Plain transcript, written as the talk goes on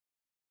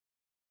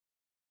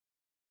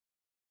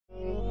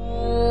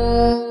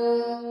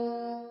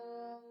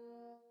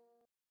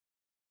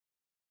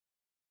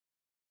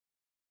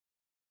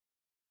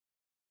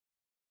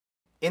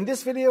In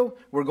this video,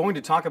 we're going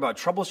to talk about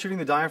troubleshooting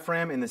the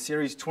diaphragm in the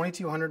Series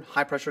 2200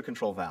 high-pressure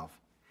control valve.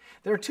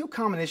 There are two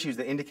common issues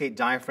that indicate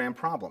diaphragm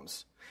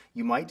problems.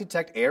 You might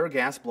detect air or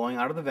gas blowing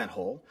out of the vent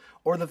hole,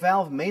 or the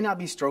valve may not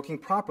be stroking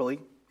properly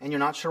and you're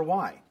not sure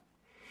why.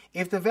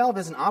 If the valve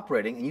isn't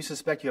operating and you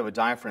suspect you have a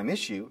diaphragm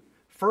issue,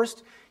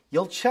 first,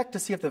 you'll check to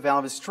see if the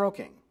valve is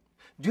stroking.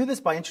 Do this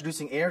by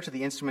introducing air to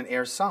the instrument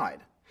air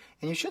side,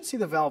 and you should see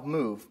the valve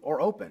move or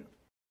open.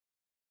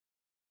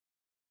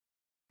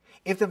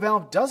 If the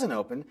valve doesn't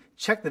open,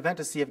 check the vent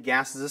to see if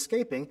gas is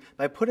escaping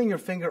by putting your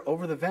finger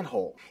over the vent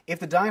hole. If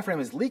the diaphragm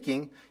is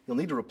leaking, you'll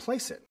need to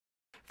replace it.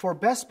 For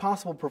best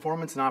possible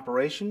performance in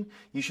operation,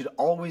 you should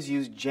always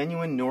use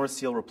genuine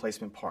Norriseal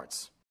replacement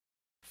parts.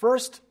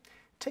 First,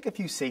 take a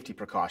few safety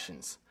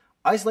precautions.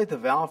 Isolate the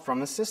valve from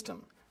the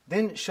system.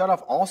 Then shut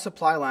off all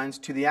supply lines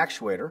to the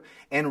actuator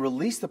and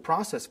release the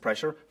process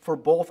pressure for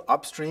both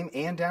upstream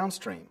and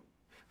downstream.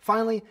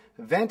 Finally,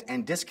 vent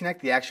and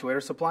disconnect the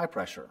actuator supply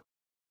pressure.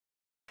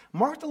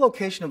 Mark the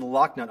location of the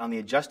lock nut on the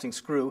adjusting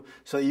screw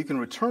so that you can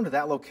return to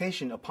that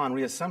location upon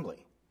reassembly.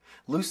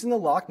 Loosen the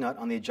lock nut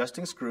on the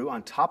adjusting screw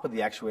on top of the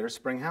actuator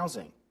spring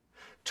housing.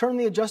 Turn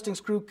the adjusting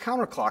screw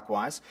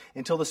counterclockwise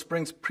until the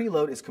spring's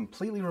preload is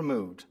completely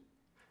removed.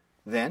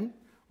 Then,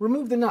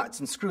 remove the nuts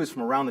and screws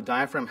from around the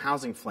diaphragm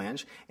housing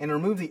flange and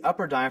remove the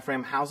upper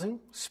diaphragm housing,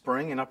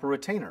 spring, and upper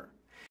retainer.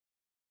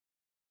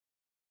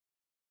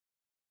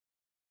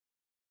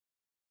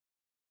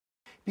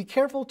 Be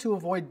careful to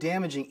avoid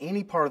damaging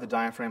any part of the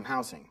diaphragm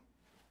housing.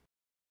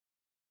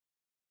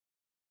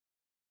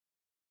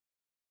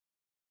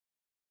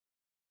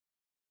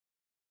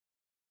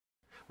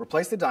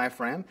 Replace the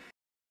diaphragm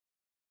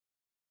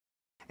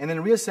and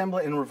then reassemble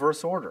it in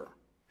reverse order.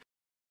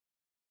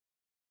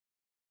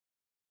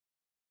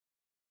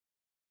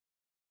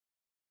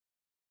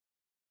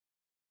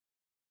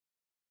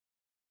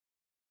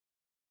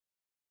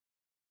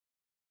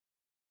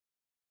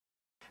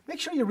 Make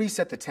sure you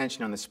reset the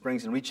tension on the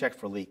springs and recheck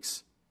for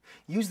leaks.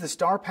 Use the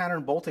star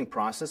pattern bolting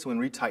process when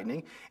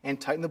retightening and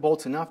tighten the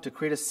bolts enough to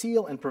create a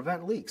seal and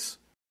prevent leaks.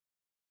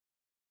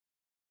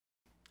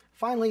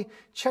 Finally,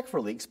 check for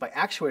leaks by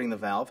actuating the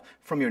valve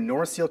from your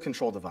Norriseal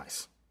control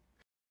device.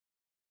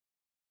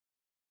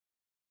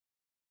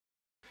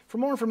 For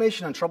more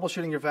information on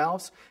troubleshooting your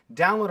valves,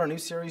 download our new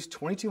Series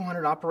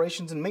 2200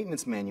 Operations and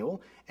Maintenance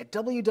Manual at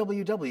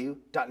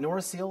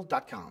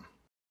www.norriseal.com.